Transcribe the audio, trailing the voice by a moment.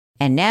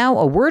And now,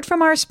 a word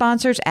from our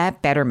sponsors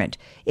at Betterment.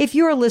 If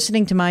you're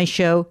listening to my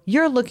show,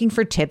 you're looking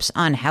for tips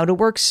on how to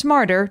work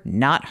smarter,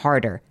 not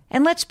harder.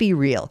 And let's be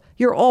real,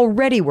 you're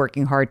already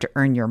working hard to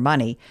earn your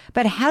money.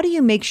 But how do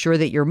you make sure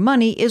that your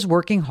money is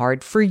working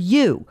hard for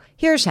you?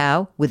 Here's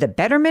how. With a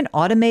Betterment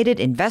automated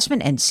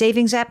investment and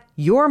savings app,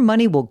 your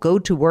money will go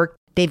to work.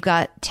 They've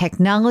got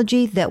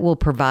technology that will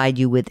provide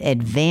you with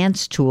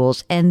advanced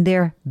tools, and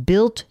they're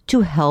built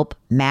to help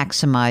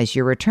maximize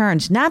your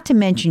returns, not to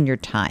mention your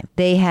time.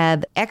 They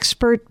have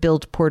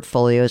expert-built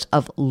portfolios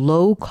of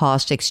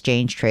low-cost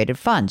exchange-traded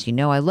funds. You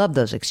know I love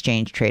those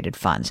exchange-traded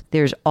funds.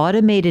 There's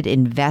automated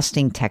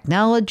investing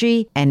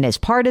technology, and as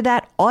part of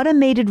that,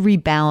 automated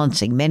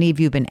rebalancing. Many of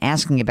you have been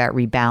asking about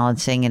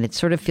rebalancing, and it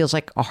sort of feels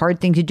like a hard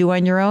thing to do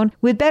on your own.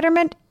 With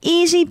Betterment,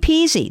 easy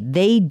peasy.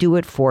 They do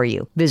it for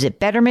you. Visit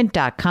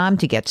Betterment.com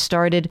to get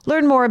started.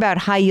 Learn more about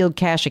high-yield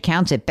cash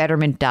accounts at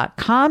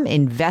Betterment.com.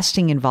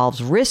 Investing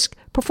involves risk.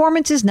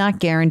 Performance is not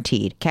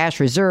guaranteed.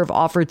 Cash reserve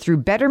offered through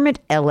Betterment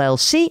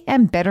LLC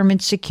and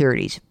Betterment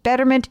Securities.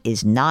 Betterment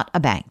is not a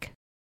bank.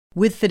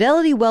 With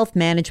Fidelity Wealth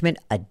Management,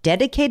 a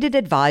dedicated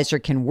advisor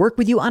can work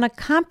with you on a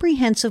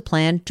comprehensive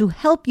plan to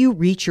help you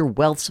reach your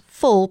wealth's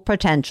full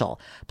potential.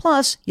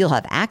 Plus, you'll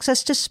have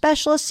access to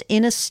specialists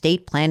in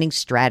estate planning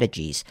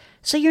strategies.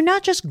 So you're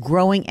not just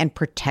growing and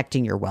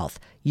protecting your wealth,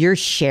 you're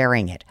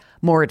sharing it.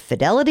 More at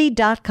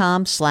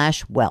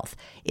fidelity.com/wealth.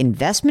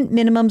 Investment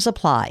minimums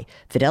apply.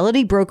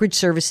 Fidelity Brokerage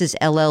Services,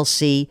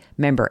 LLC,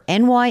 member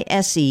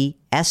NYSE,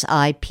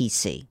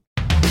 SIPC.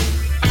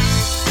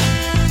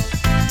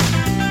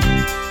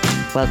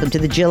 Welcome to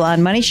the Jill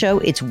on Money Show.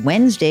 It's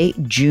Wednesday,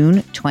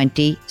 June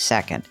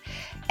 22nd.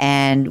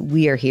 And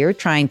we are here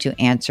trying to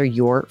answer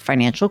your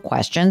financial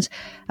questions.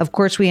 Of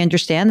course, we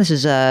understand this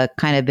is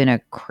kind of been a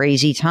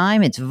crazy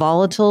time. It's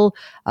volatile.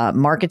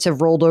 Markets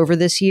have rolled over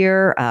this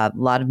year. A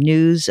lot of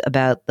news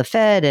about the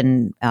Fed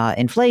and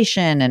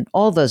inflation and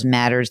all those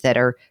matters that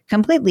are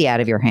completely out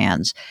of your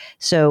hands.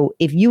 So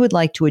if you would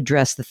like to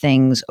address the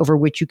things over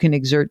which you can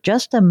exert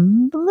just a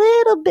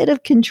little bit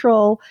of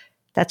control,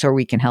 that's where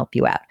we can help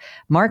you out.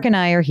 Mark and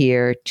I are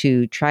here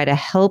to try to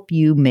help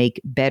you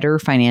make better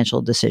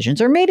financial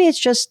decisions, or maybe it's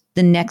just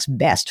the next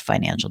best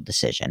financial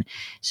decision.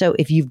 So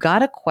if you've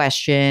got a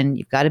question,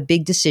 you've got a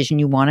big decision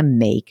you want to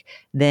make,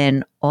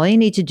 then all you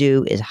need to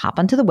do is hop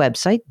onto the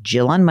website,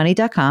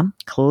 jillonmoney.com,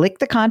 click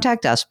the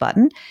Contact Us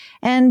button,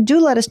 and do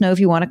let us know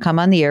if you want to come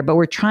on the air. But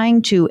we're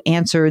trying to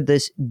answer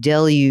this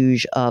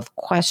deluge of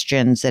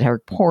questions that are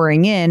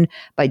pouring in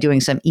by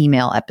doing some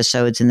email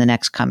episodes in the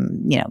next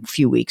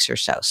few weeks or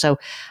so. So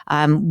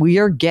we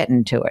are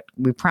getting to it.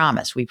 We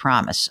promise.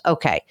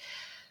 Okay.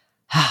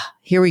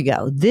 Here we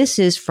go. This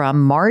is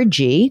from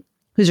Margie,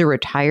 who's a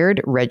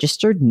retired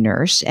registered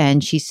nurse.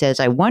 And she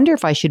says, I wonder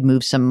if I should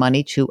move some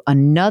money to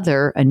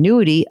another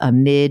annuity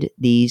amid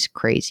these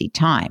crazy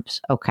times.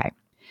 Okay.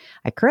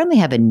 I currently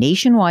have a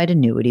nationwide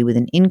annuity with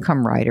an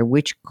income rider,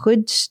 which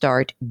could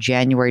start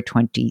January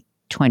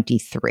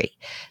 2023.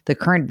 The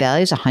current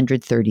value is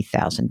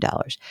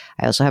 $130,000.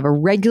 I also have a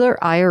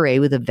regular IRA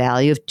with a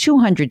value of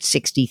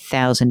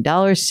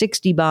 $260,000,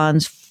 60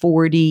 bonds,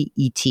 40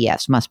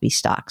 ETFs, must be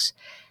stocks.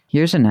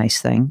 Here's a nice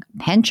thing.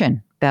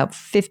 Pension, about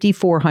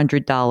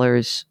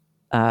 $5,400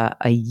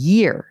 a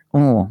year.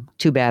 Oh,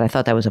 too bad. I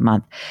thought that was a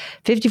month.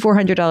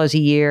 $5,400 a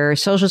year.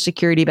 Social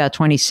Security, about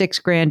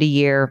 $26,000 a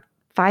year.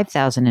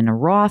 $5,000 in a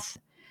Roth.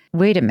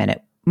 Wait a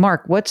minute.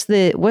 Mark, what's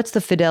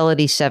the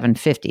Fidelity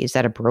 750? Is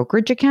that a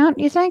brokerage account,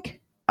 you think?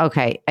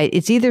 Okay.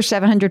 It's either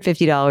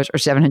 $750 or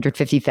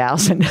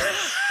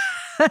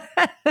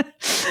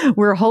 $750,000.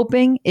 We're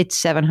hoping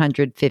it's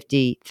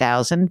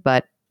 $750,000,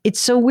 but it's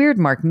so weird,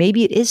 Mark.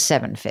 Maybe it is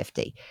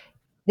 $750.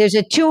 There's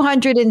a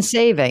 $200 in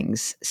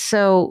savings.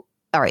 So,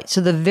 all right.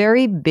 So the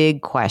very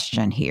big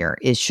question here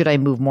is, should I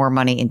move more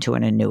money into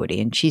an annuity?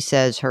 And she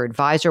says her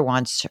advisor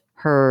wants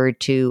her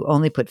to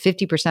only put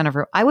 50% of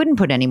her. I wouldn't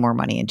put any more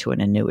money into an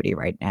annuity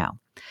right now.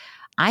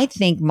 I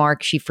think,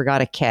 Mark, she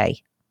forgot a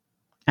K.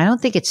 I don't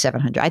think it's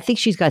 700. I think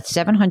she's got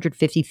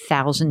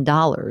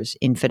 $750,000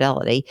 in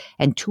Fidelity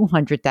and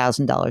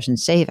 $200,000 in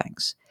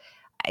savings.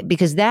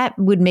 Because that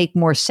would make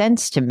more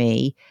sense to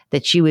me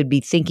that she would be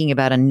thinking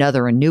about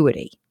another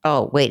annuity.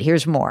 Oh, wait,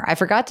 here's more. I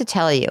forgot to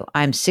tell you,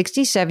 I'm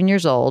 67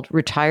 years old,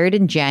 retired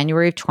in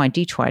January of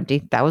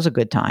 2020. That was a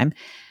good time.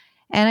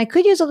 And I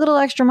could use a little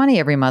extra money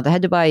every month. I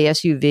had to buy a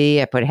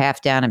SUV. I put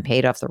half down and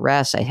paid off the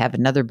rest. I have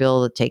another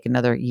bill to take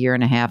another year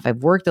and a half.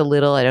 I've worked a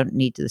little. I don't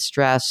need the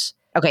stress.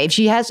 Okay, if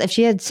she had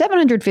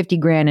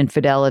 $750,000 in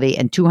Fidelity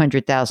and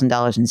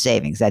 $200,000 in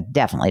savings, that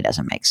definitely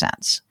doesn't make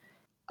sense.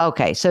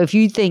 Okay, so if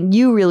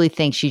you really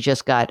think she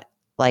just got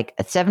like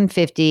a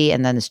 $750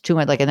 and then it's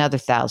 $200, like another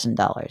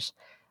 $1,000,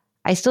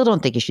 I still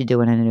don't think you should do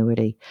an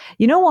annuity.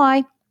 You know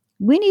why?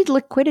 We need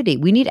liquidity.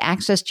 We need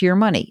access to your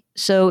money.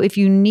 So if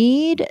you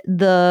need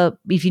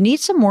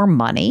some more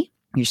money,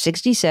 you're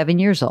 67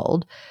 years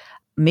old,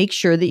 make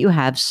sure that you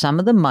have some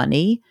of the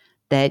money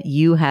that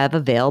you have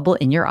available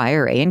in your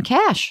IRA in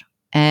cash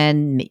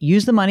and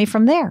use the money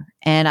from there.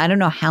 And I don't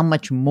know how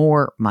much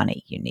more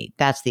money you need.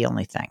 That's the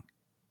only thing.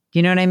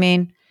 You know what I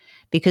mean?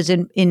 Because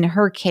in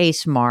her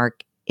case,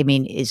 Mark, I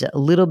mean, is a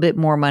little bit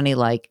more money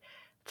like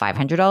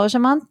 $500 a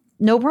month?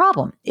 No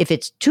problem. If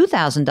it's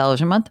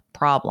 $2,000 a month,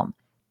 problem.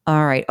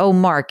 All right. Oh,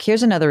 Mark,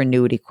 here's another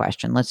annuity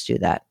question. Let's do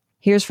that.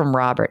 Here's from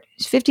Robert.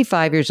 He's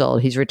 55 years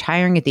old. He's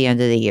retiring at the end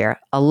of the year.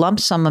 A lump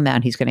sum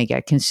amount he's going to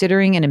get,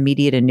 considering an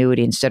immediate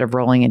annuity instead of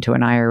rolling into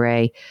an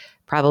IRA,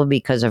 probably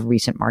because of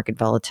recent market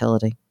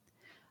volatility.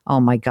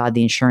 Oh my God,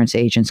 the insurance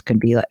agents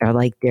are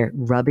like they're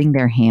rubbing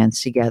their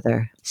hands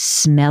together,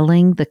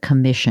 smelling the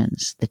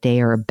commissions that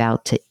they are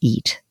about to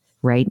eat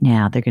right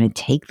now. They're going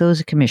to take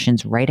those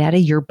commissions right out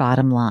of your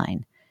bottom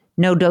line.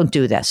 No, don't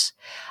do this.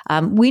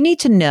 We need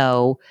to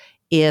know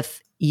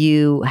if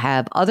you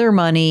have other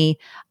money,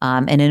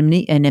 and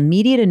an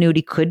immediate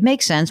annuity could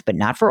make sense, but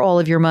not for all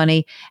of your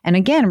money. And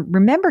again,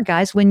 remember,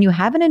 guys, when you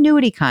have an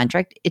annuity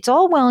contract, it's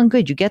all well and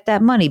good. You get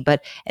that money, and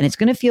it's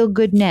going to feel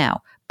good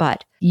now,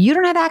 but you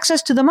don't have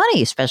access to the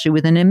money, especially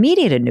with an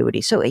immediate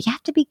annuity. So you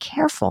have to be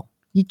careful.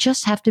 You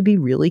just have to be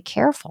really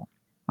careful.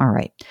 All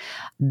right.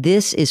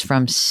 This is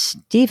from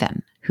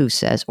Stephen, who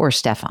says, or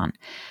Stefan.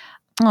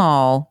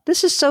 Oh,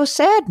 this is so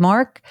sad,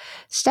 Mark.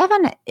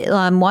 Stefan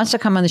wants to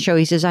come on the show.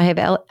 He says, I have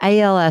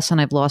ALS and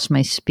I've lost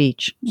my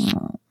speech.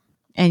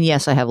 And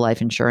yes, I have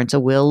life insurance, a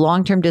will,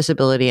 long-term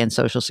disability, and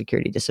Social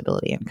Security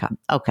disability income.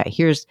 Okay,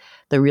 here's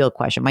the real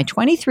question. My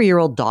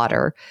 23-year-old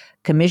daughter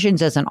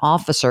commissions as an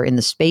officer in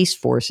the Space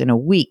Force in a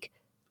week.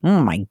 Oh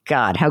my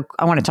God,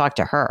 I want to talk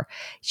to her.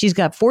 She's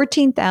got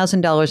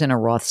 $14,000 in a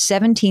Roth,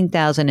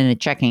 $17,000 in a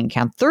checking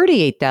account,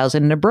 $38,000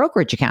 in a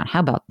brokerage account.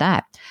 How about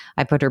that?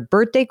 I put her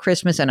birthday,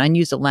 Christmas, and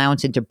unused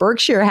allowance into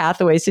Berkshire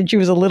Hathaway since she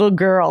was a little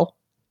girl.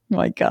 Oh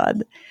my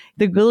God.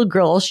 The little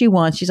girl, all she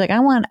wants, she's like,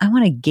 I want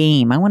a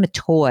game. I want a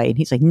toy. And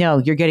he's like, no,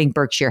 you're getting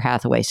Berkshire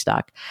Hathaway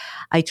stock.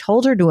 I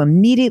told her to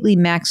immediately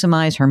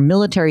maximize her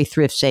military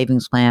thrift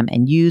savings plan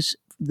and use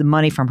the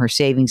money from her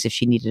savings if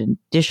she needed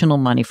additional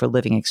money for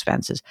living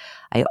expenses.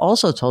 I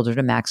also told her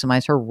to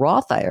maximize her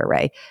Roth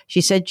IRA.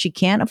 She said she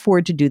can't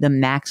afford to do the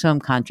maximum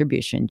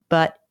contribution,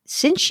 but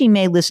since she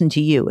may listen to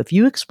you, if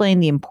you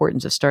explain the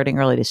importance of starting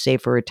early to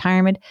save for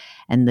retirement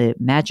and the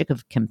magic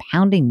of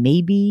compounding,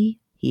 maybe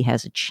he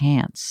has a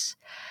chance.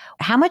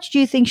 How much do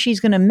you think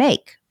she's going to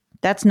make?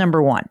 That's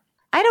number one.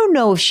 I don't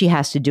know if she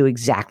has to do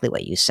exactly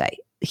what you say.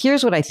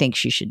 Here's what I think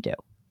she should do.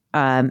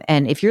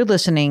 And if you're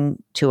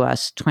listening to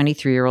us,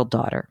 23-year-old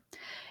daughter,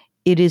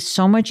 it is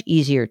so much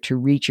easier to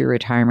reach your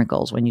retirement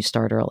goals when you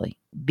start early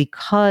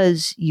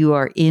because you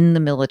are in the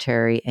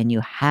military and you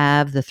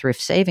have the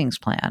thrift savings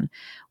plan.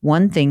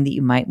 One thing that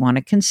you might want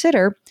to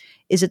consider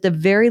is at the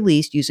very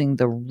least using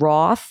the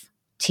Roth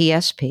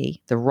TSP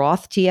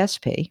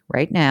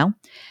right now.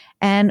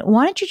 And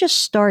why don't you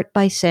just start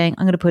by saying,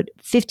 I'm going to put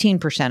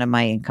 15% of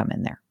my income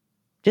in there.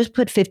 Just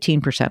put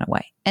 15%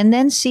 away and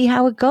then see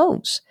how it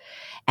goes.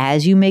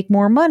 As you make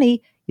more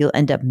money, you'll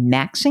end up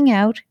maxing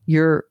out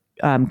your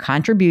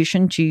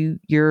contribution to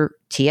your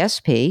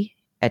TSP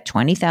at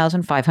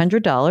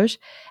 $20,500.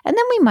 And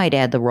then we might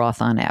add the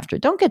Roth on after.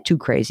 Don't get too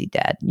crazy,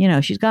 Dad. You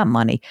know, she's got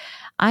money.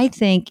 I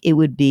think it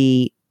would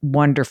be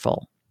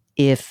wonderful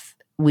if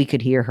we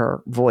could hear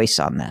her voice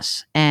on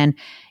this. And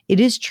it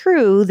is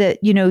true that,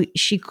 you know,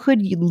 she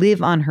could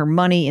live on her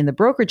money in the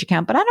brokerage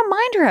account, but I don't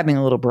mind her having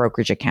a little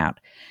brokerage account.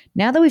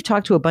 Now that we've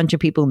talked to a bunch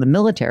of people in the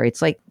military,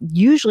 it's like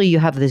usually you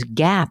have this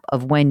gap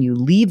of when you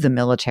leave the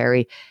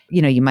military,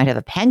 you know, you might have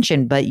a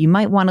pension, but you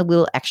might want a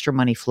little extra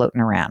money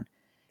floating around.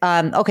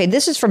 Okay,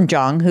 this is from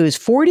Jung, who's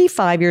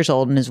 45 years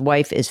old and his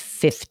wife is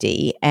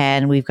 50.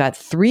 And we've got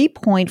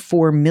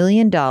 $3.4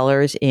 million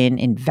in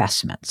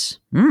investments.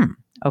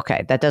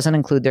 Okay, that doesn't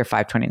include their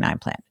 529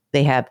 plan.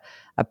 They have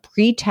a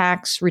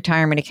pre-tax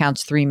retirement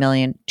accounts, $3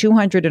 million,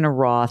 200 in a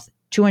Roth,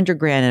 200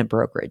 grand in a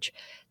brokerage.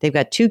 They've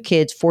got two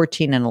kids,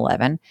 14 and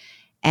 11.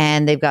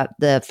 And they've got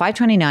the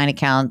 529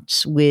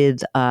 accounts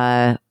with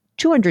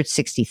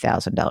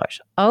 $260,000.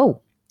 Oh,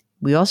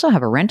 we also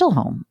have a rental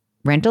home.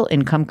 Rental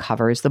income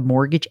covers the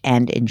mortgage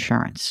and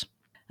insurance.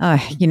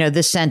 You know,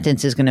 this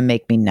sentence is going to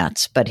make me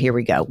nuts, but here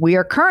we go. We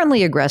are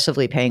currently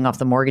aggressively paying off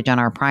the mortgage on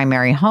our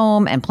primary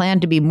home and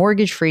plan to be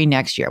mortgage free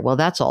next year. Well,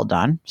 that's all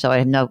done. So I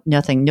have no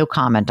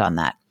comment on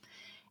that.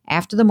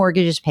 After the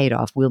mortgage is paid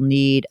off, we'll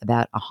need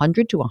about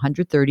 $100,000 to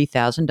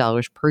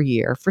 $130,000 per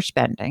year for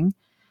spending.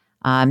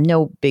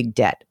 No big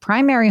debt.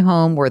 Primary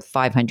home worth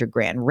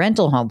 $500,000.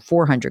 Rental home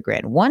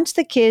 $400,000. Once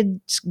the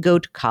kids go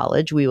to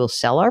college, we will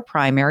sell our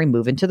primary,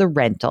 move into the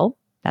rental.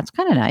 That's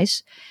kind of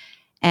nice.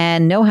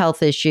 And no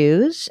health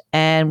issues.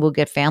 And we'll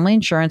get family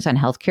insurance on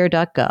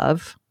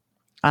healthcare.gov.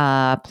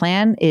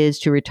 Plan is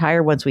to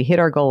retire once we hit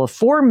our goal of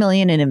 $4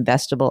 million in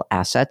investable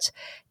assets.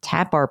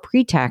 Tap our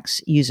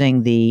pre-tax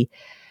using the,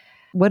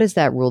 what is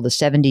that rule? The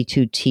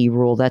 72T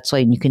rule. That's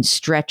like you can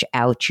stretch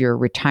out your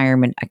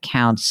retirement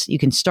accounts. You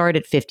can start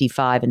at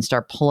 55 and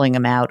start pulling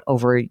them out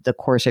over the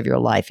course of your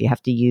life. You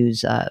have to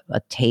use a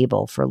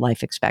table for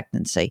life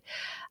expectancy.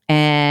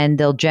 And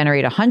they'll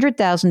generate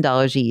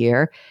 $100,000 a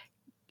year.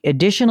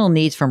 Additional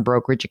needs from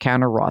brokerage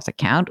account or Roth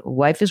account.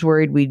 Wife is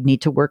worried we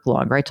need to work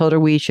longer. I told her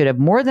we should have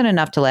more than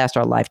enough to last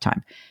our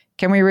lifetime.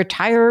 Can we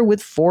retire with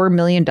 $4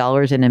 million in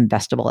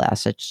investable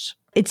assets?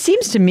 It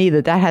seems to me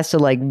that has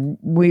to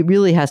we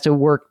really has to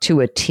work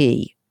to a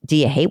T. Do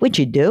you hate what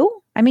you do?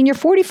 I mean, you're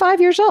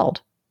 45 years old.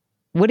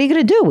 What are you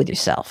going to do with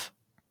yourself?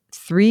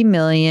 3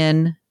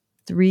 million,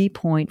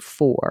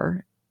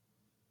 3.4.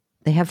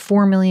 They have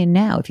 4 million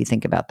now, if you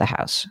think about the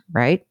house,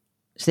 right?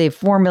 So they have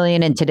 4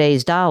 million in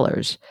today's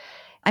dollars.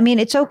 I mean,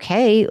 it's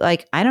okay.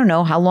 I don't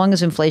know, how long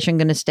is inflation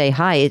going to stay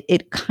high?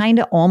 It kind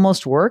of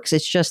almost works.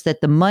 It's just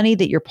that the money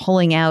that you're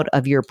pulling out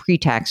of your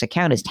pre-tax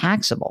account is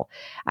taxable.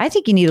 I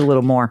think you need a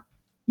little more.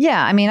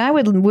 Yeah, I mean, I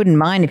wouldn't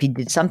mind if you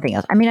did something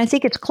else. I mean, I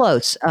think it's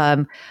close.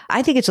 I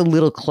think it's a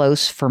little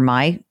close from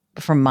my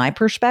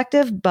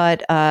perspective.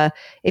 But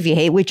if you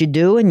hate what you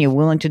do and you're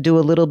willing to do a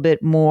little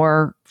bit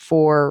more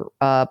for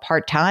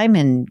part-time,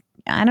 and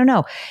I don't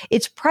know,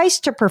 it's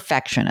priced to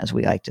perfection, as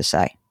we like to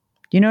say.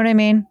 You know what I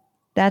mean?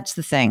 That's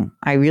the thing.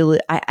 I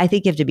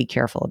think you have to be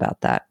careful about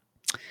that.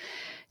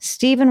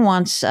 Stephen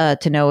wants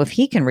to know if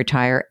he can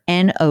retire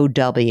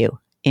NOW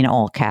in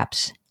all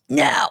caps.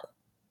 No.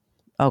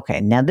 Okay,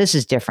 now this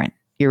is different.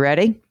 You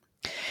ready?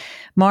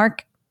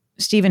 Mark,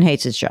 Stephen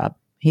hates his job.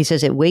 He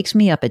says it wakes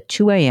me up at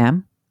 2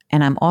 a.m.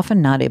 and I'm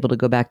often not able to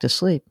go back to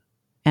sleep.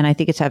 And I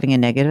think it's having a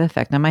negative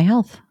effect on my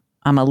health.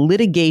 I'm a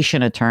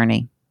litigation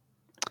attorney.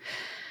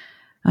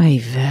 Ay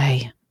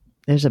vey.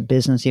 There's a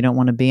business you don't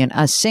want to be in.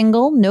 A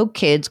single, no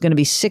kids, going to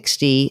be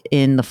 60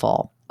 in the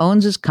fall.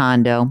 Owns his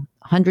condo,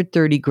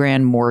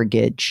 $130,000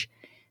 mortgage,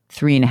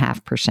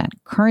 3.5%.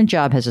 Current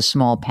job has a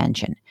small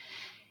pension.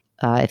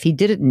 If he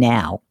did it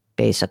now,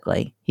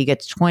 basically, he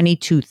gets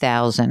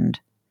 $22,000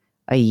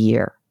 a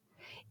year.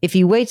 If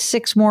he waits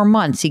 6 more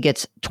months, he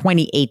gets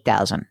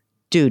 $28,000.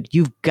 Dude,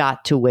 you've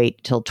got to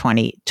wait till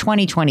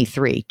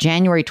 2023,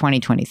 January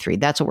 2023.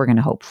 That's what we're going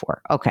to hope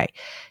for. Okay.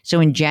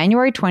 So in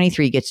January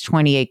 23, he gets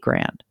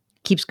 $28,000.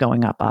 Keeps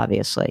going up,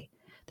 obviously.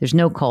 There's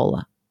no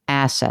COLA.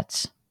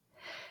 Assets.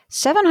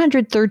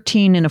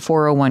 $713 in a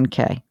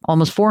 401k.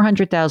 Almost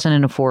 $400,000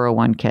 in a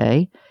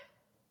 401k.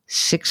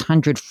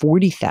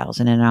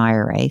 $640,000 in an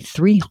IRA.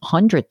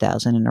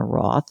 $300,000 in a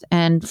Roth.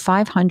 And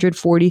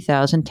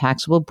 $540,000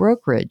 taxable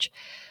brokerage.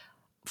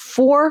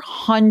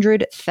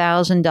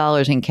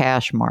 $400,000 in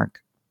cash,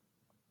 Mark.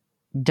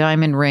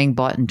 Diamond ring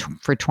bought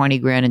for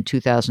 $20,000 in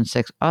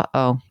 2006.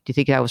 Uh-oh. Do you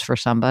think that was for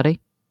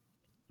somebody?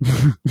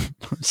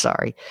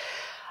 Sorry.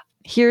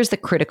 Here's the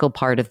critical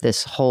part of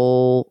this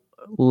whole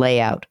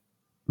layout.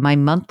 My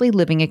monthly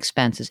living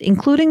expenses,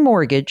 including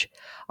mortgage,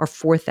 are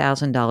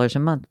 $4,000 a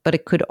month, but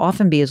it could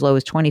often be as low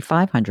as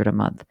 $2,500 a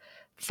month.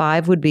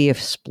 $5,000 would be a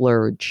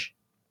splurge.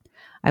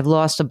 I've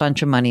lost a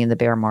bunch of money in the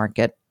bear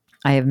market.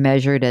 I have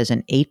measured as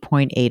an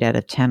 8.8 out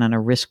of 10 on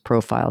a risk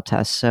profile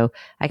test, so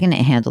I can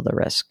handle the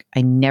risk.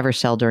 I never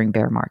sell during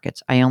bear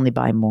markets. I only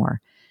buy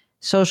more.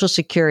 Social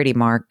Security,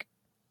 Mark.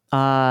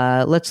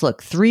 Let's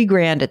look.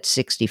 $3,000 at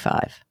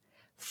 65,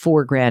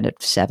 $4,000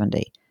 at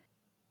 70.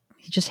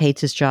 He just hates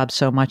his job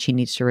so much he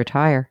needs to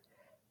retire.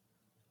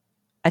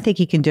 I think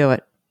he can do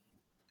it.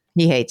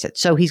 He hates it.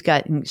 So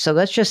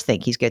let's just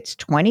think he gets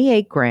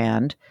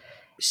 $28,000,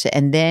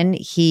 and then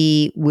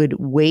he would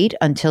wait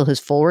until his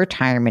full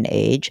retirement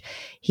age.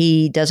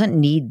 He doesn't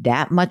need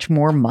that much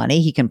more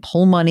money. He can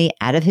pull money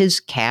out of his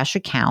cash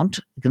account.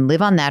 He can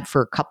live on that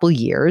for a couple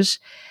years.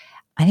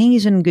 I think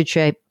he's in good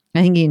shape.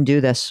 I think he can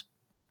do this.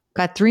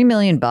 Got $3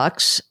 million,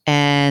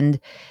 and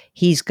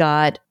he's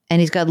got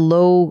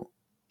low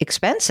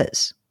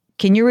expenses.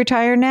 Can you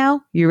retire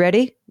now? You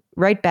ready?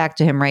 Write back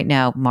to him right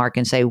now, Mark,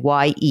 and say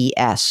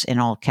YES in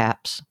all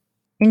caps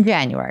in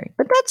January.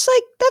 But that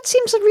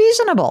seems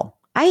reasonable.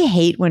 I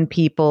hate when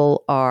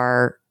people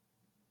are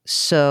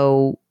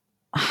so,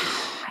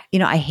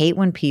 I hate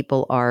when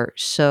people are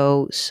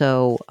so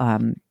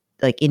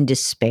in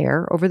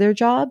despair over their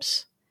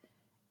jobs.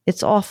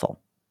 It's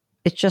awful.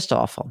 It's just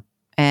awful.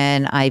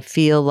 And I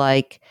feel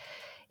like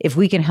if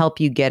we can help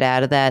you get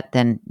out of that,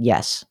 then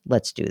yes,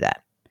 let's do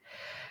that.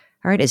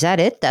 All right. Is that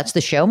it? That's the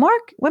show,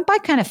 Mark? Went by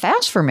kind of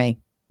fast for me.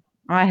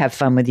 I have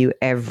fun with you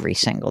every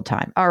single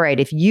time. All right.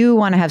 If you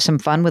want to have some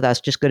fun with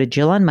us, just go to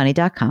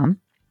JillOnMoney.com,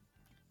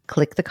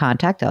 click the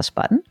Contact Us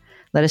button.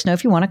 Let us know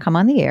if you want to come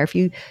on the air. If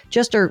you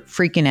just are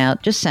freaking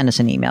out, just send us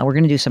an email. We're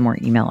going to do some more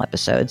email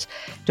episodes.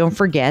 Don't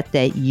forget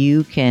that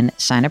you can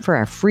sign up for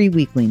our free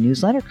weekly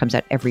newsletter. It comes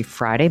out every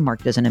Friday.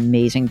 Mark does an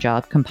amazing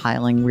job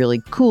compiling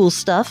really cool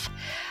stuff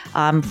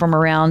from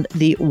around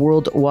the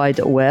World Wide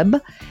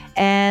Web.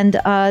 And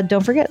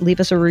don't forget, leave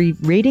us a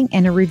rating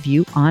and a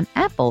review on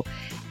Apple.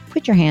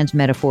 Put your hands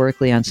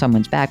metaphorically on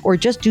someone's back, or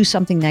just do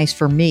something nice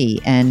for me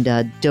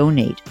and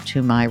donate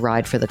to my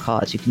Ride for the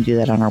Cause. You can do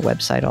that on our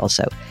website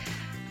also.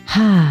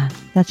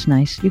 That's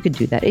nice. You could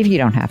do that if you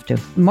don't have to.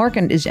 Mark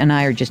and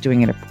I are just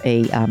doing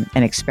an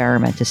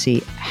experiment to see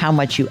how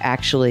much you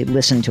actually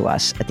listen to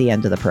us at the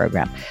end of the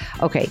program.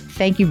 Okay,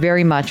 thank you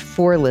very much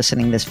for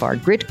listening this far.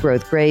 Grit,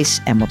 growth,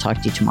 grace, and we'll talk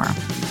to you tomorrow.